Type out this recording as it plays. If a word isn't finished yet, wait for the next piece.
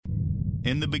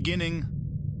In the beginning,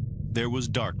 there was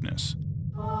darkness.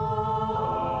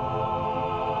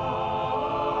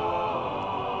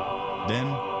 Then,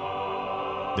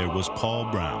 there was Paul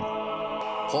Brown.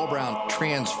 Paul Brown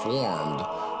transformed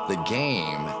the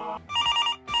game.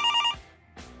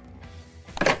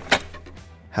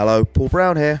 Hello, Paul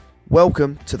Brown here.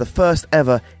 Welcome to the first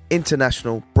ever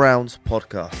International Browns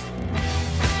podcast.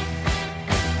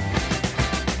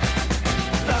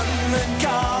 London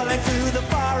calling to the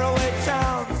faraway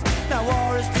towns. Now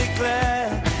war is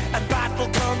declared and battle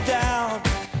come down.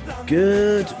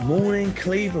 Good morning,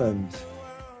 Cleveland.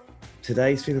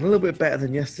 Today's feeling a little bit better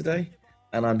than yesterday,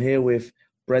 and I'm here with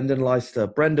Brendan Leister.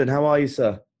 Brendan, how are you,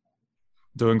 sir?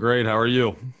 Doing great. How are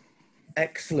you?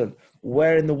 Excellent.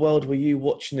 Where in the world were you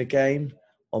watching the game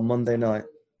on Monday night?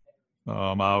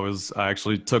 I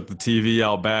actually took the TV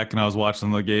out back and I was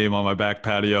watching the game on my back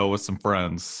patio with some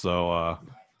friends. So,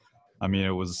 it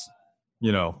was,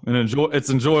 it's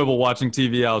enjoyable watching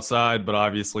TV outside, but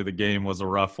obviously the game was a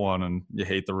rough one and you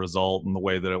hate the result and the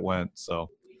way that it went. So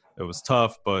it was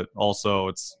tough, but also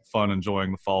it's fun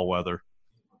enjoying the fall weather.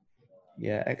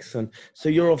 Yeah, excellent. So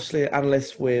you're obviously an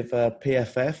analyst with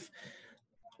PFF.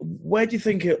 Where do you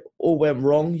think it all went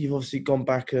wrong? You've obviously gone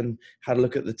back and had a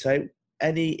look at the tape.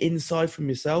 Any insight from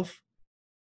yourself?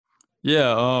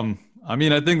 Yeah, I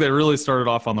think they really started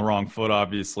off on the wrong foot,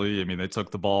 obviously. They took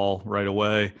the ball right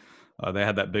away. They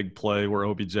had that big play where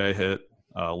OBJ hit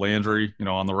Landry,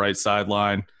 on the right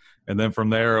sideline. And then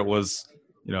from there it was,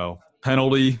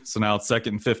 penalty. So now it's 2nd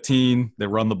and 15. They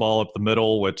run the ball up the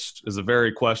middle, which is a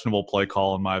very questionable play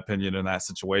call, in my opinion, in that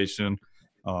situation.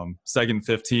 2nd and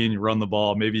 15, you run the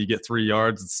ball, maybe you get 3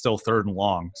 yards, it's still 3rd and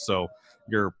long. So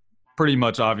you're pretty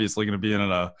much obviously going to be in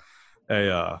a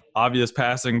obvious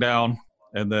passing down,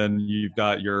 and then you've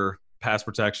got your pass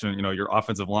protection, your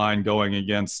offensive line going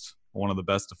against one of the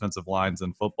best defensive lines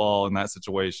in football in that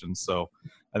situation. So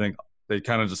I think they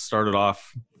kind of just started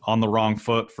off on the wrong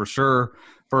foot for sure.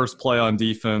 First play on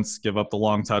defense, give up the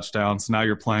long touchdown. So now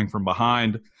you're playing from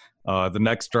behind. The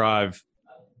next drive,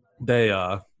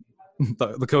 the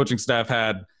coaching staff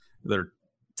had their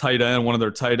tight end, one of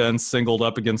their tight ends singled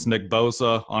up against Nick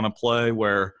Bosa on a play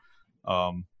where,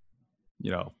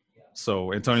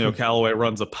 so Antonio Callaway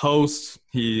runs a post.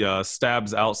 He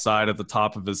stabs outside at the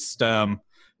top of his stem,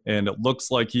 and it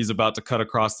looks like he's about to cut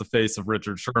across the face of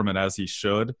Richard Sherman, as he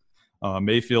should.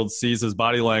 Mayfield sees his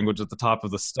body language at the top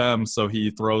of the stem, so he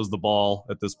throws the ball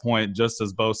at this point just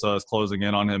as Bosa is closing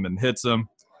in on him and hits him.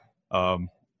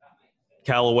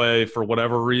 Callaway, for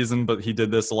whatever reason, but he did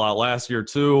this a lot last year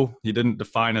too, he didn't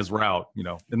define his route.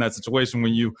 In that situation,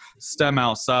 when you stem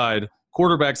outside,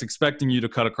 quarterback's expecting you to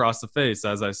cut across the face,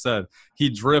 as I said.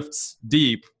 He drifts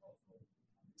deep,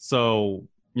 so,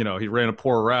 he ran a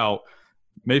poor route.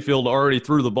 Mayfield already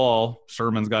threw the ball.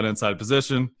 Sherman's got inside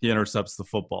position. He intercepts the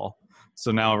football.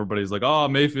 So now everybody's like, oh,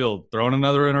 Mayfield throwing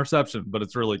another interception, but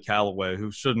it's really Callaway,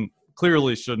 who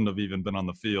clearly shouldn't have even been on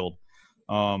the field.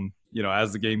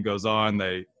 As the game goes on,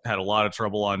 they had a lot of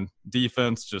trouble on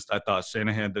defense. I thought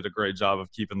Shanahan did a great job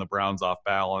of keeping the Browns off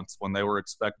balance when they were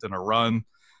expecting a run.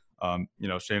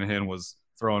 Shanahan was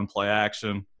throwing play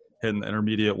action, hitting the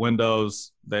intermediate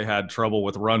windows. They had trouble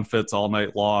with run fits all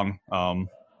night long,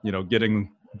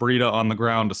 getting Breida on the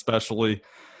ground especially.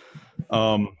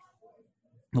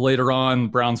 Later on,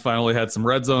 Browns finally had some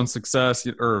red zone success,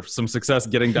 or some success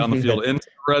getting down the field into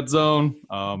the red zone.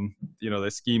 They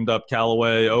schemed up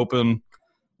Callaway open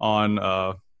on,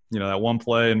 that one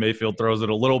play, and Mayfield throws it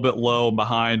a little bit low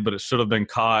behind, but it should have been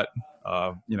caught.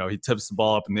 He tips the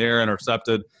ball up in the air,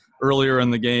 intercepted earlier in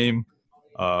the game.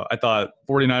 I thought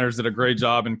 49ers did a great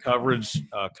job in coverage,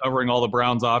 covering all the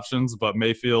Browns options, but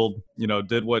Mayfield,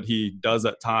 did what he does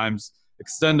at times,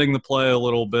 extending the play a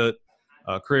little bit.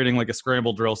 Creating like a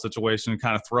scramble drill situation,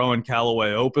 kind of throwing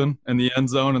Callaway open in the end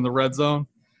zone in the red zone.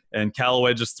 And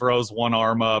Callaway just throws one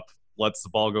arm up, lets the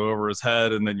ball go over his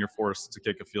head, and then you're forced to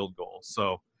kick a field goal.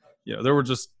 So, there were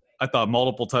I thought,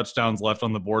 multiple touchdowns left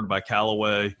on the board by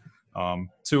Callaway.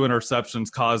 2 interceptions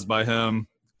caused by him.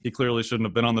 He clearly shouldn't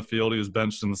have been on the field. He was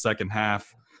benched in the second half.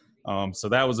 So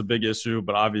that was a big issue.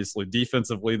 But obviously,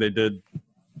 defensively, they did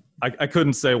 – I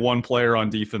couldn't say one player on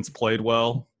defense played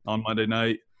well on Monday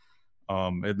night.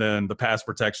 And then the pass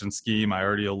protection scheme I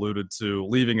already alluded to,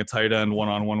 leaving a tight end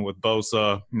one-on-one with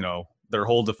Bosa. Their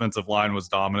whole defensive line was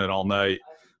dominant all night.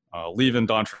 Leaving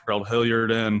Dontrell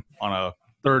Hilliard in on a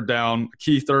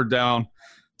key third down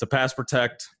to pass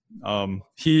protect.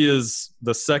 He is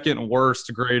the second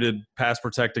worst graded pass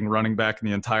protecting running back in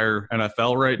the entire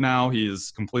NFL right now. He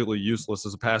is completely useless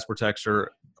as a pass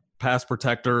pass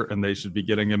protector, and they should be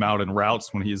getting him out in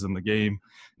routes when he's in the game.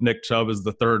 Nick Chubb is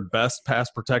the third best pass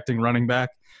protecting running back.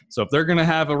 So if they're going to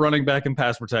have a running back in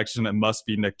pass protection, it must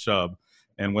be Nick Chubb.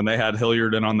 And when they had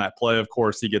Hilliard in on that play, of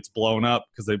course, he gets blown up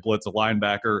because they blitz a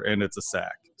linebacker and it's a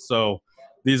sack. So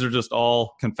these are just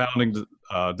all confounding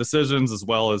decisions, as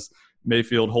well as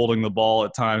Mayfield holding the ball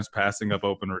at times, passing up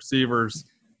open receivers,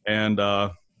 and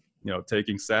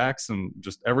taking sacks, and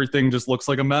just everything just looks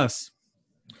like a mess.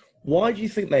 Why do you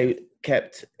think they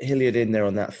kept Hilliard in there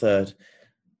on that third?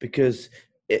 Because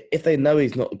if they know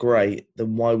he's not great,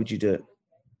 then why would you do it?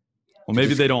 Well,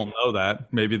 maybe they don't know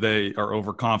that. Maybe they are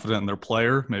overconfident in their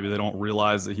player. Maybe they don't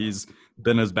realize that he's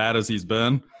been as bad as he's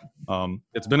been.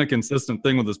 It's been a consistent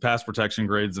thing with his pass protection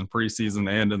grades in preseason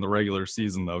and in the regular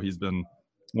season, though. He's been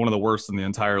one of the worst in the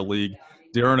entire league.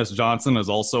 Dearness Johnson is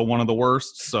also one of the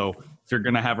worst. So if you're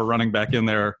going to have a running back in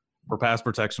there for pass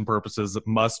protection purposes, it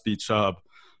must be Chubb.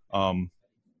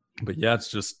 But yeah, it's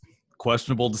just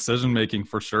questionable decision-making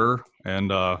for sure.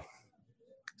 And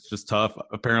it's just tough.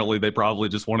 Apparently they probably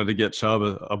just wanted to get Chubb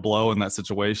a blow in that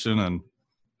situation, and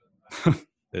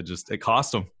it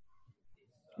cost them.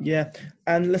 Yeah.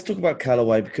 And let's talk about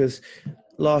Callaway, because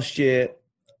last year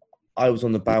I was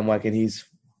on the bandwagon. He's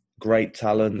great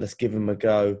talent. Let's give him a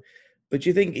go. But do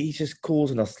you think he's just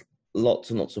causing us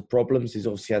lots and lots of problems? He's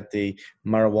obviously had the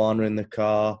marijuana in the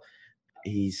car.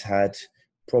 He's had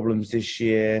problems this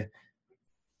year.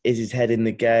 Is his head in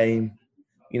the game?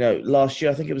 Last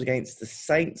year, I think it was against the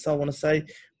Saints, I want to say,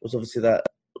 was obviously that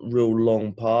real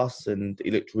long pass, and he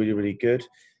looked really, really good.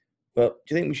 But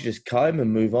do you think we should just cut him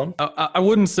and move on? I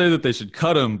wouldn't say that they should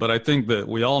cut him, but I think that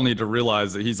we all need to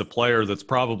realize that he's a player that's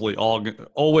probably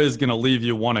always going to leave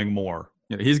you wanting more.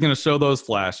 He's going to show those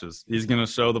flashes. He's going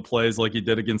to show the plays like he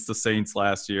did against the Saints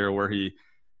last year, where he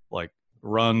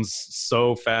runs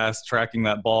so fast, tracking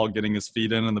that ball, getting his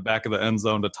feet in the back of the end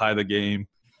zone to tie the game.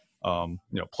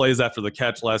 Plays after the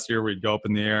catch last year where he'd go up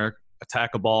in the air,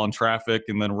 attack a ball in traffic,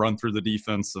 and then run through the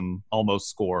defense and almost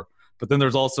score. But then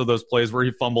there's also those plays where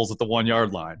he fumbles at the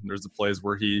 1-yard line. There's the plays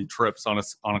where he trips on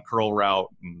a curl route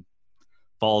and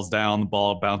falls down, the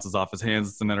ball bounces off his hands,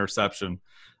 it's an interception.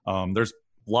 There's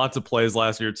lots of plays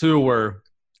last year too where,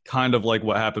 kind of like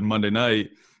what happened Monday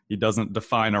night, he doesn't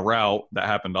define a route. That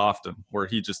happened often, where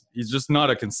he's just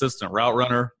not a consistent route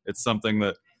runner. It's something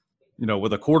that,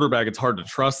 with a quarterback, it's hard to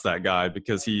trust that guy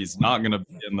because he's not going to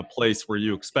be in the place where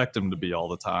you expect him to be all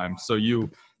the time. So you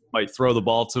might throw the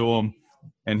ball to him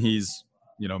and he's,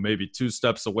 maybe 2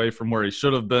 steps away from where he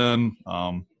should have been.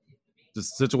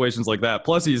 Just situations like that.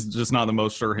 Plus, he's just not the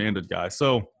most sure-handed guy.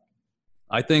 So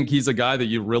I think he's a guy that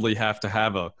you really have to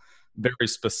have a very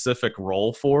specific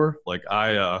role for. Like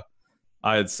I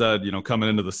had said, coming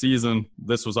into the season,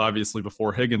 this was obviously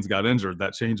before Higgins got injured.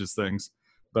 That changes things.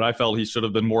 But I felt he should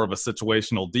have been more of a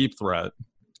situational deep threat.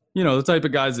 The type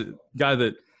of guy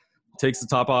that takes the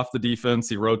top off the defense.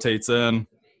 He rotates in.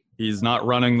 He's not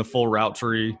running the full route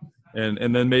tree.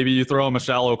 And then maybe you throw him a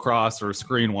shallow cross or a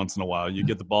screen once in a while. You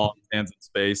get the ball in hands in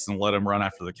space and let him run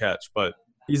after the catch. But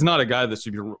he's not a guy that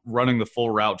should be running the full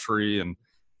route tree, and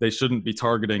they shouldn't be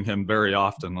targeting him very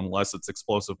often unless it's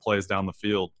explosive plays down the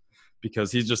field,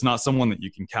 because he's just not someone that you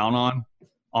can count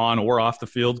on or off the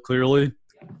field, clearly.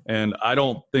 And I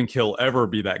don't think he'll ever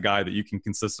be that guy that you can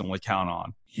consistently count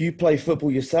on. You play football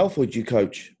yourself, or do you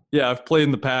coach? Yeah, I've played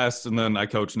in the past, and then I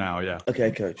coach now, yeah. Okay,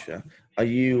 coach, yeah. Are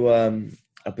you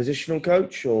a positional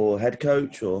coach or head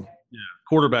coach? Or Yeah,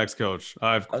 quarterbacks coach.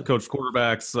 I've coached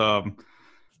quarterbacks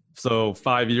so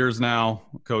 5 years now.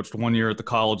 Coached 1 year at the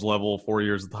college level, 4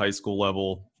 years at the high school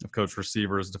level. I've coached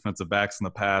receivers, defensive backs in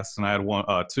the past, and I had one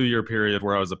 2-year period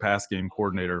where I was a pass game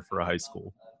coordinator for a high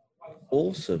school.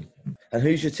 Awesome. And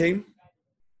who's your team?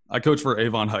 I coach for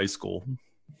Avon High School.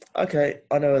 Okay,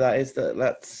 I know where that is.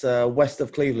 That's west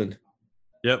of Cleveland.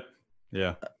 Yep.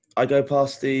 Yeah. I go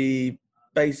past the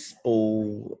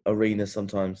baseball arena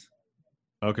sometimes.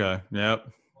 Okay. Yep.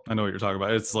 I know what you're talking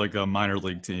about. It's like a minor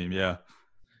league team. Yeah.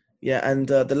 Yeah, and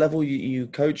the level you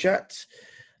coach at,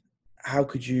 how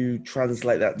could you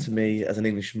translate that to me as an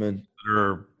Englishman?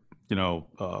 They're,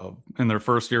 in their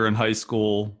first year in high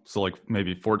school, so like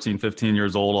maybe 14, 15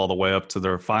 years old, all the way up to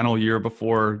their final year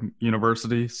before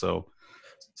university. So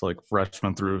it's like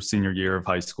freshman through senior year of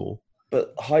high school.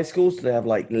 But high schools, do they have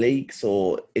like leagues,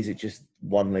 or is it just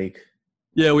one league?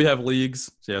 Yeah, we have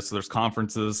leagues. Yeah, so there's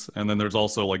conferences, and then there's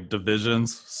also like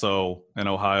divisions. So in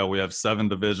Ohio, we have 7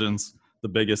 divisions. The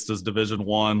biggest is Division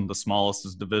I, the smallest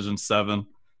is Division VII.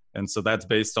 And so that's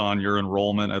based on your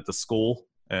enrollment at the school.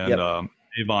 And Yep.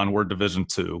 Avon, we're Division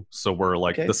II. So we're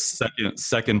like the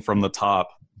second from the top.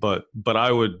 But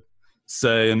I would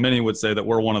say, and many would say, that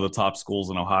we're one of the top schools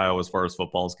in Ohio as far as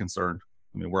football is concerned.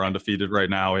 I mean, we're undefeated right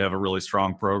now. We have a really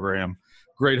strong program,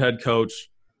 great head coach.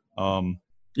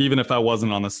 Even if I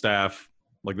wasn't on the staff,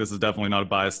 like, this is definitely not a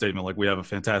biased statement. Like, we have a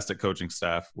fantastic coaching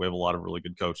staff. We have a lot of really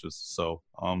good coaches. So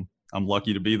I'm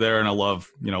lucky to be there, and I love,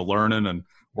 learning and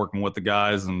working with the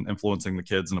guys and influencing the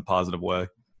kids in a positive way.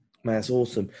 Man, that's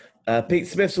awesome. Pete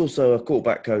Smith's also a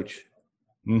quarterback coach.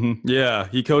 Mm-hmm. Yeah,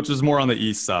 he coaches more on the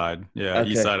east side. Yeah,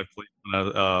 Okay. East side of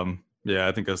Cleveland. Yeah,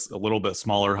 I think it's a little bit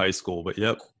smaller high school, but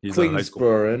yep, he's a high school.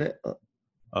 Queensboro, isn't it?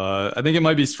 I think it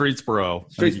might be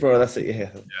Streetsboro. Streetsboro, that's it. Yeah.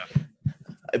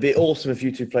 It'd be awesome if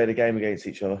you two played a game against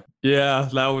each other. Yeah,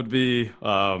 that would be.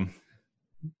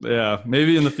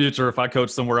 Maybe in the future if I coach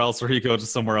somewhere else or he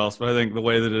coaches somewhere else. But I think the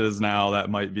way that it is now, that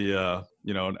might be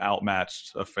an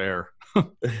outmatched affair.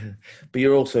 But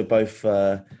you're also both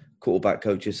quarterback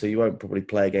coaches, so you won't probably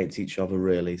play against each other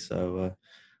really. So it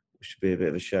should be a bit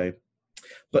of a shame.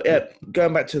 But yeah,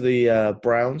 going back to the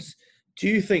Browns, do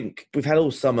you think, we've had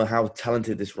all summer how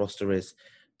talented this roster is,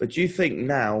 but do you think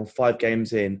now, 5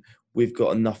 games in, we've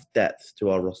got enough depth to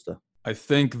our roster? I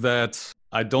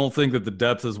don't think that the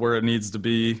depth is where it needs to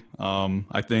be.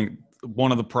 I think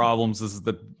one of the problems is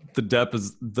that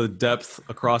the depth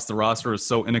across the roster is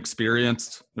so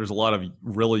inexperienced. There's a lot of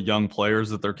really young players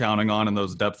that they're counting on in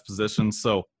those depth positions.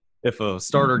 So if a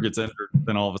starter gets injured,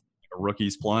 then all of a sudden a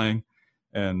rookie's playing,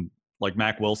 and like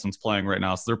Mac Wilson's playing right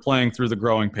now. So they're playing through the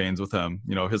growing pains with him.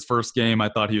 His first game, I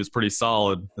thought he was pretty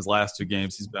solid. His last 2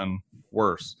 games, he's been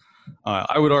worse.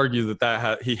 I would argue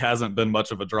that he hasn't been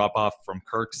much of a drop-off from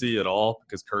Kirksey at all,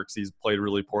 because Kirksey's played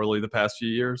really poorly the past few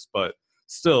years. But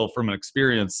still, from an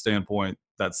experience standpoint,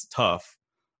 that's tough.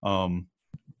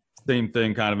 Same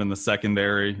thing kind of in the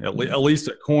secondary. At least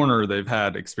at corner, they've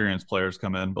had experienced players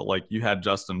come in. But, like, you had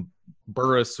Justin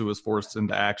Burris, who was forced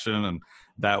into action, and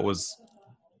that was –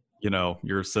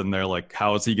 you're sitting there like,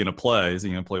 how is he going to play? Is he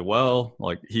going to play well?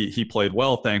 Like, he played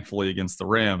well, thankfully, against the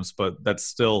Rams, but that's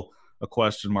still a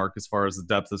question mark as far as the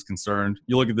depth is concerned.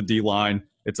 You look at the D-line,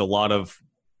 it's a lot of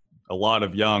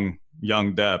young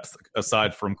depth.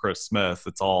 Aside from Chris Smith,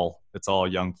 it's all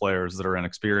young players that are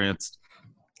inexperienced.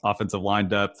 Offensive line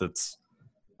depth, it's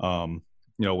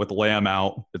with Lamb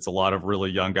out, it's a lot of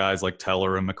really young guys like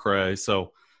Teller and McCray.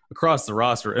 So across the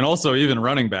roster, and also even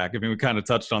running back, I mean, we kind of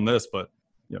touched on this, but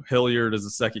Hilliard is a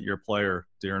second-year player.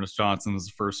 Dearness Johnson is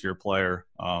a first-year player.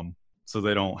 So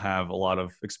they don't have a lot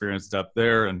of experience depth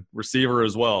there. And receiver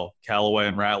as well. Callaway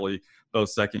and Ratley, both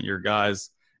second-year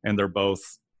guys, and they're both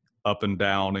up and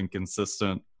down,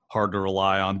 inconsistent, hard to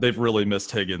rely on. They've really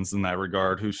missed Higgins in that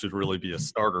regard, who should really be a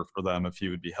starter for them if he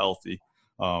would be healthy.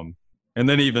 And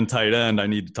then even tight end, I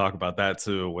need to talk about that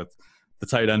too, with the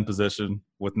tight end position.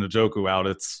 With Njoku out,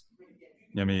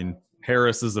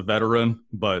 Harris is a veteran,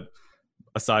 but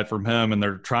aside from him, and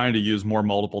they're trying to use more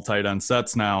multiple tight end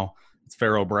sets now, it's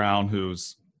Pharaoh Brown,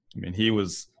 he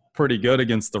was pretty good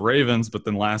against the Ravens, but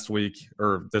then last week,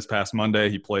 or this past Monday,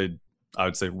 he played, I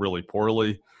would say, really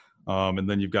poorly. And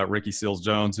then you've got Ricky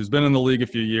Seals-Jones, who's been in the league a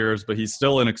few years, but he's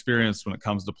still inexperienced when it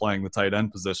comes to playing the tight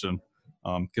end position,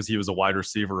 because he was a wide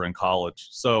receiver in college.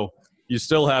 So you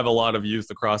still have a lot of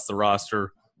youth across the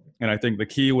roster, and I think the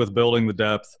key with building the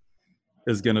depth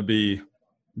is going to be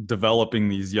developing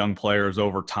these young players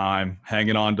over time,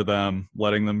 hanging on to them,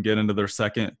 letting them get into their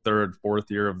second, third, fourth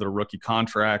year of their rookie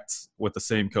contracts with the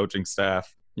same coaching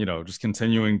staff, just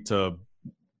continuing to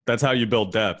 – that's how you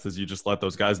build depth, is you just let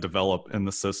those guys develop in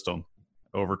the system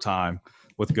over time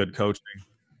with good coaching,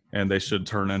 and they should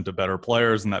turn into better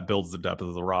players, and that builds the depth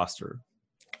of the roster.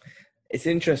 It's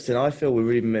interesting. I feel we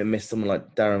really missed someone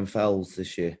like Darren Fells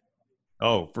this year.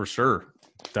 Oh, for sure.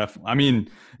 Definitely.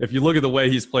 If you look at the way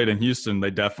he's played in Houston, they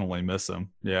definitely miss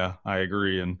him. Yeah, I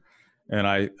agree. And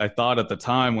I thought at the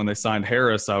time when they signed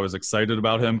Harris, I was excited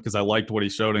about him because I liked what he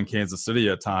showed in Kansas City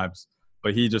at times,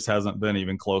 but he just hasn't been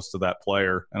even close to that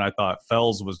player. And I thought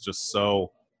Fells was just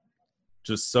so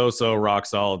rock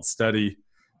solid, steady,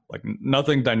 like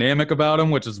nothing dynamic about him,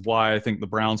 which is why I think the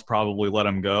Browns probably let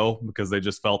him go, because they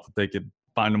just felt that they could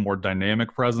find a more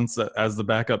dynamic presence as the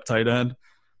backup tight end.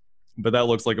 But that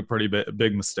looks like a pretty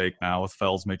big mistake now, with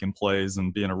Fells making plays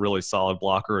and being a really solid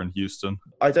blocker in Houston.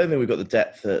 I don't think we've got the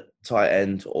depth at tight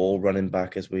end or running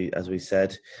back, as we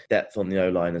said. Depth on the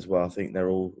O-line as well. I think they're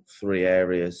all 3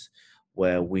 areas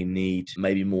where we need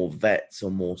maybe more vets or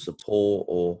more support,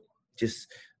 or just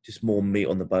more meat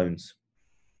on the bones.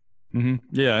 Mm-hmm.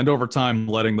 Yeah, and over time,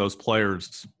 letting those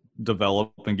players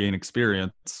develop and gain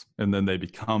experience, and then they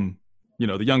become,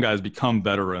 the young guys become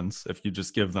veterans if you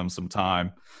just give them some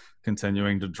time.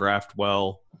 Continuing to draft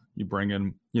well, you bring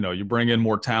in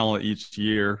more talent each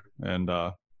year, and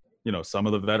some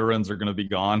of the veterans are going to be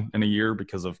gone in a year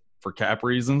for cap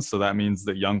reasons. So that means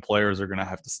that young players are going to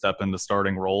have to step into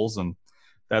starting roles. And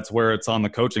that's where it's on the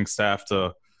coaching staff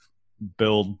to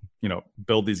build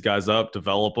these guys up,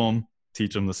 develop them,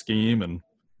 teach them the scheme, and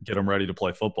get them ready to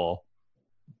play football.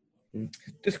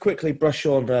 Just quickly brush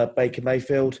on Baker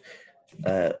Mayfield.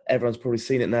 Everyone's probably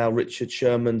seen it now. Richard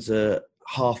Sherman's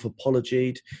half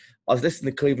apologied. I was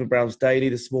listening to Cleveland Browns Daily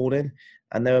this morning,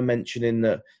 and they were mentioning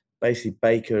that basically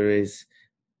Baker is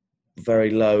very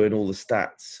low in all the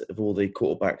stats of all the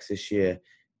quarterbacks this year.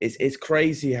 It's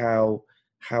crazy how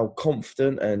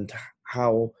confident and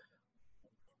how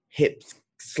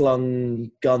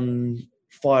hip-slung,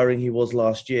 gun-firing he was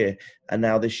last year. And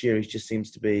now this year he just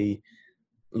seems to be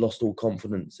lost all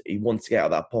confidence. He wants to get out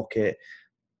of that pocket.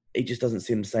 He just doesn't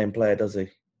seem the same player, does he?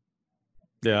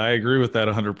 Yeah, I agree with that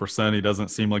 100%. He doesn't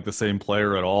seem like the same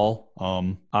player at all.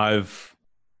 I've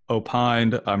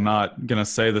opined, I'm not going to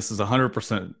say this is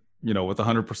 100%, with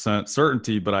 100%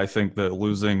 certainty, but I think that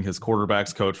losing his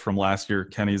quarterbacks coach from last year,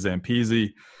 Kenny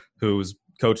Zampese, who's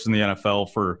coached in the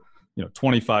NFL for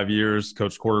 25 years,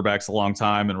 coached quarterbacks a long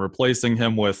time, and replacing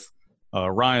him with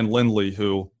Ryan Lindley,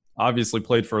 who obviously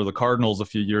played for the Cardinals a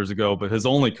few years ago, but his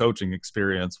only coaching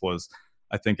experience was,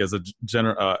 I think, as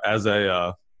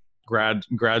a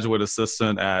graduate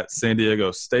assistant at San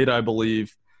Diego State, I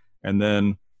believe. And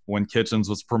then when Kitchens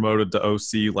was promoted to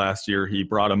OC last year, he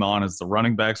brought him on as the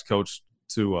running backs coach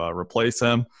to replace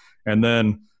him. And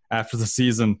then after the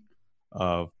season,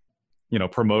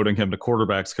 promoting him to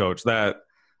quarterbacks coach,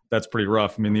 that's pretty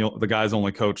rough. I mean, the guy's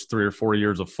only coached 3 or 4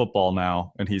 years of football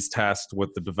now, and he's tasked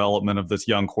with the development of this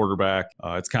young quarterback.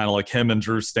 It's kind of like him and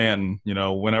Drew Stanton,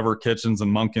 whenever Kitchens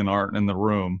and Monken aren't in the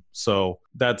room. So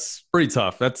that's pretty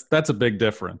tough. That's a big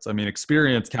difference. I mean,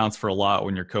 experience counts for a lot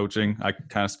when you're coaching. I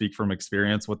kind of speak from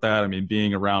experience with that. I mean,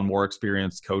 being around more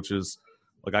experienced coaches,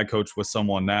 like I coach with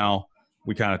someone now,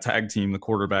 we kind of tag team the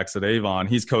quarterbacks at Avon.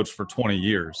 He's coached for 20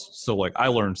 years. So like I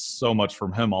learned so much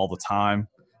from him all the time.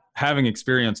 Having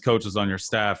experienced coaches on your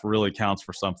staff really counts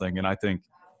for something. And I think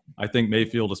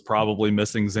Mayfield is probably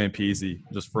missing Zampese,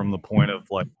 just from the point of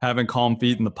like having calm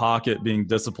feet in the pocket, being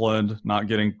disciplined, not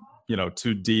getting,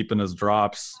 too deep in his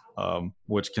drops,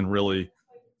 which can really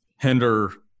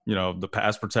hinder, the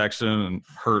pass protection and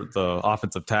hurt the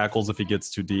offensive tackles if he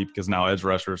gets too deep, because now edge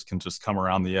rushers can just come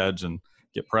around the edge and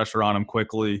get pressure on him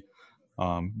quickly.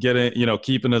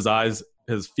 Keeping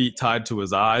his feet tied to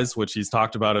his eyes, which he's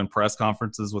talked about in press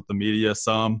conferences with the media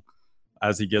some,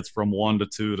 as he gets from 1 to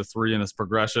 2 to 3 in his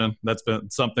progression. That's been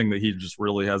something that he just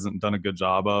really hasn't done a good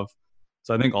job of.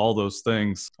 So I think all those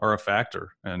things are a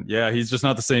factor. And yeah, he's just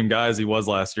not the same guy as he was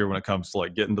last year when it comes to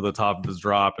like getting to the top of his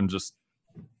drop and just,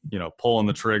 pulling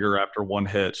the trigger after one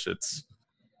hitch.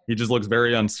 He just looks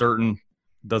very uncertain,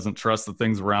 doesn't trust the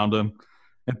things around him.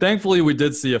 And thankfully, we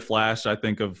did see a flash, I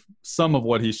think, of some of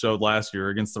what he showed last year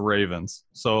against the Ravens.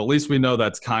 So at least we know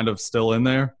that's kind of still in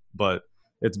there, but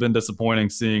it's been disappointing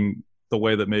seeing the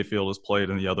way that Mayfield has played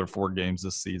in the other 4 games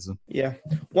this season. Yeah.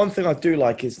 One thing I do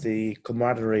like is the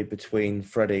camaraderie between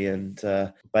Freddie and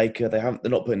Baker. They're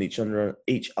not putting each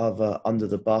other under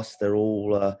the bus. They're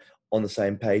all on the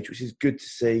same page, which is good to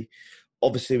see.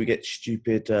 Obviously, we get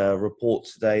stupid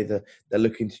reports today that they're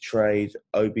looking to trade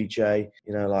OBJ,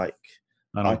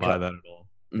 I don't buy that at all.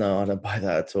 No, I don't buy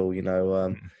that at all.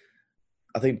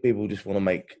 I think people just want to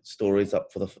make stories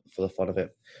up for the fun of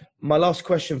it. My last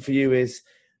question for you is,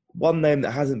 one name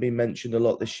that hasn't been mentioned a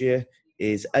lot this year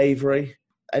is Avery.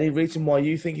 Any reason why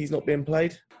you think he's not being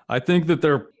played? I think that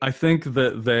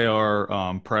they are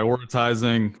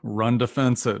prioritizing run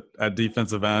defense at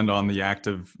defensive end on the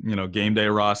active, game day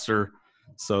roster.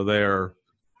 So they're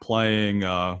playing,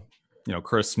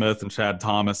 Chris Smith and Chad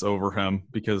Thomas over him,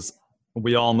 because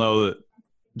we all know that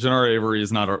Jannard Avery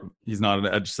he's not an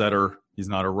edge setter. He's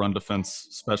not a run defense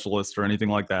specialist or anything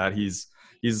like that. He's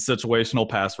a situational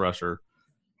pass rusher.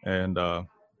 And to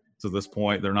this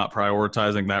point, they're not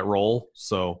prioritizing that role.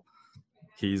 So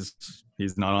he's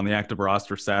not on the active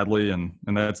roster, sadly. And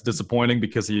that's disappointing,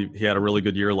 because he had a really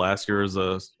good year last year as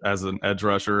an edge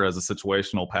rusher, as a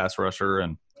situational pass rusher.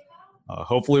 And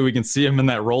hopefully we can see him in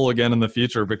that role again in the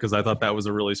future, because I thought that was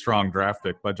a really strong draft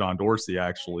pick by John Dorsey,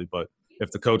 actually. But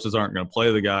if the coaches aren't going to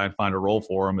play the guy and find a role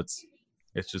for him, it's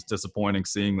just disappointing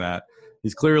seeing that.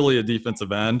 He's clearly a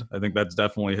defensive end. I think that's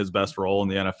definitely his best role in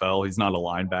the NFL. He's not a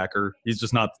linebacker. He's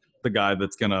just not the guy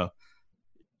that's going to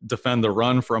defend the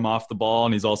run from off the ball,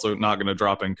 and he's also not going to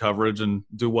drop in coverage and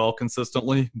do well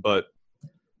consistently. But,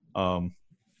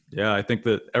 I think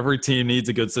that every team needs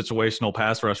a good situational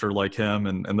pass rusher like him,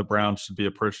 and the Browns should be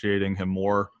appreciating him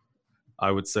more.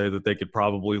 I would say that they could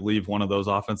probably leave one of those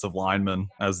offensive linemen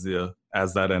as the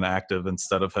as that inactive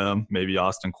instead of him, maybe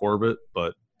Austin Corbett.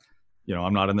 But,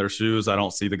 I'm not in their shoes. I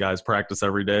don't see the guys practice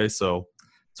every day. So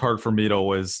it's hard for me to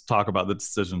always talk about the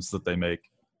decisions that they make.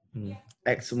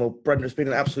 Excellent. Well, Brendan, it's been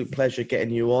an absolute pleasure getting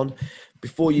you on.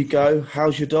 Before you go,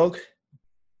 how's your dog?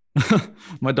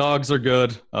 My dogs are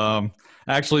good.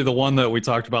 Actually, the one that we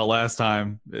talked about last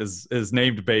time is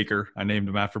named Baker. I named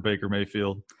him after Baker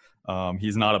Mayfield.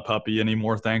 He's not a puppy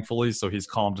anymore, thankfully, so he's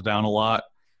calmed down a lot.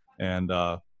 And,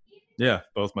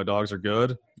 both my dogs are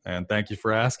good. And thank you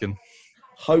for asking.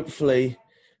 Hopefully,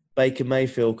 Baker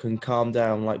Mayfield can calm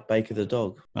down like Baker the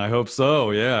dog. I hope so.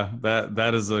 Yeah,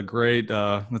 that is a great.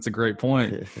 That's a great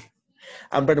point.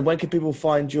 And Brendan, where can people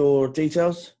find your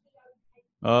details?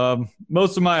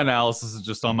 Most of my analysis is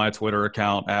just on my Twitter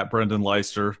account at Brendan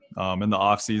Leister. In the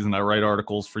off season, I write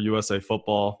articles for USA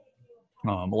Football.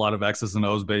 A lot of X's and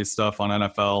O's based stuff on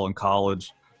NFL and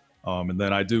college. And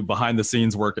then I do behind the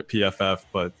scenes work at PFF,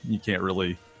 but you can't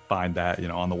really find that,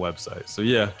 on the website. So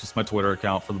just my Twitter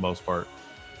account for the most part.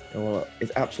 Well, it's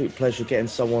an absolute pleasure getting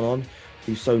someone on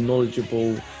who's so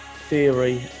knowledgeable,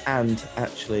 theory and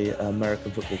actually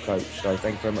American football coach. So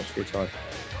thank you very much for your time.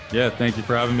 Yeah, thank you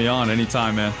for having me on.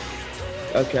 Anytime, man.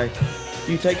 Okay.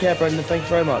 You take care, Brendan. Thank you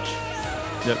very much.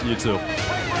 Yep, you too.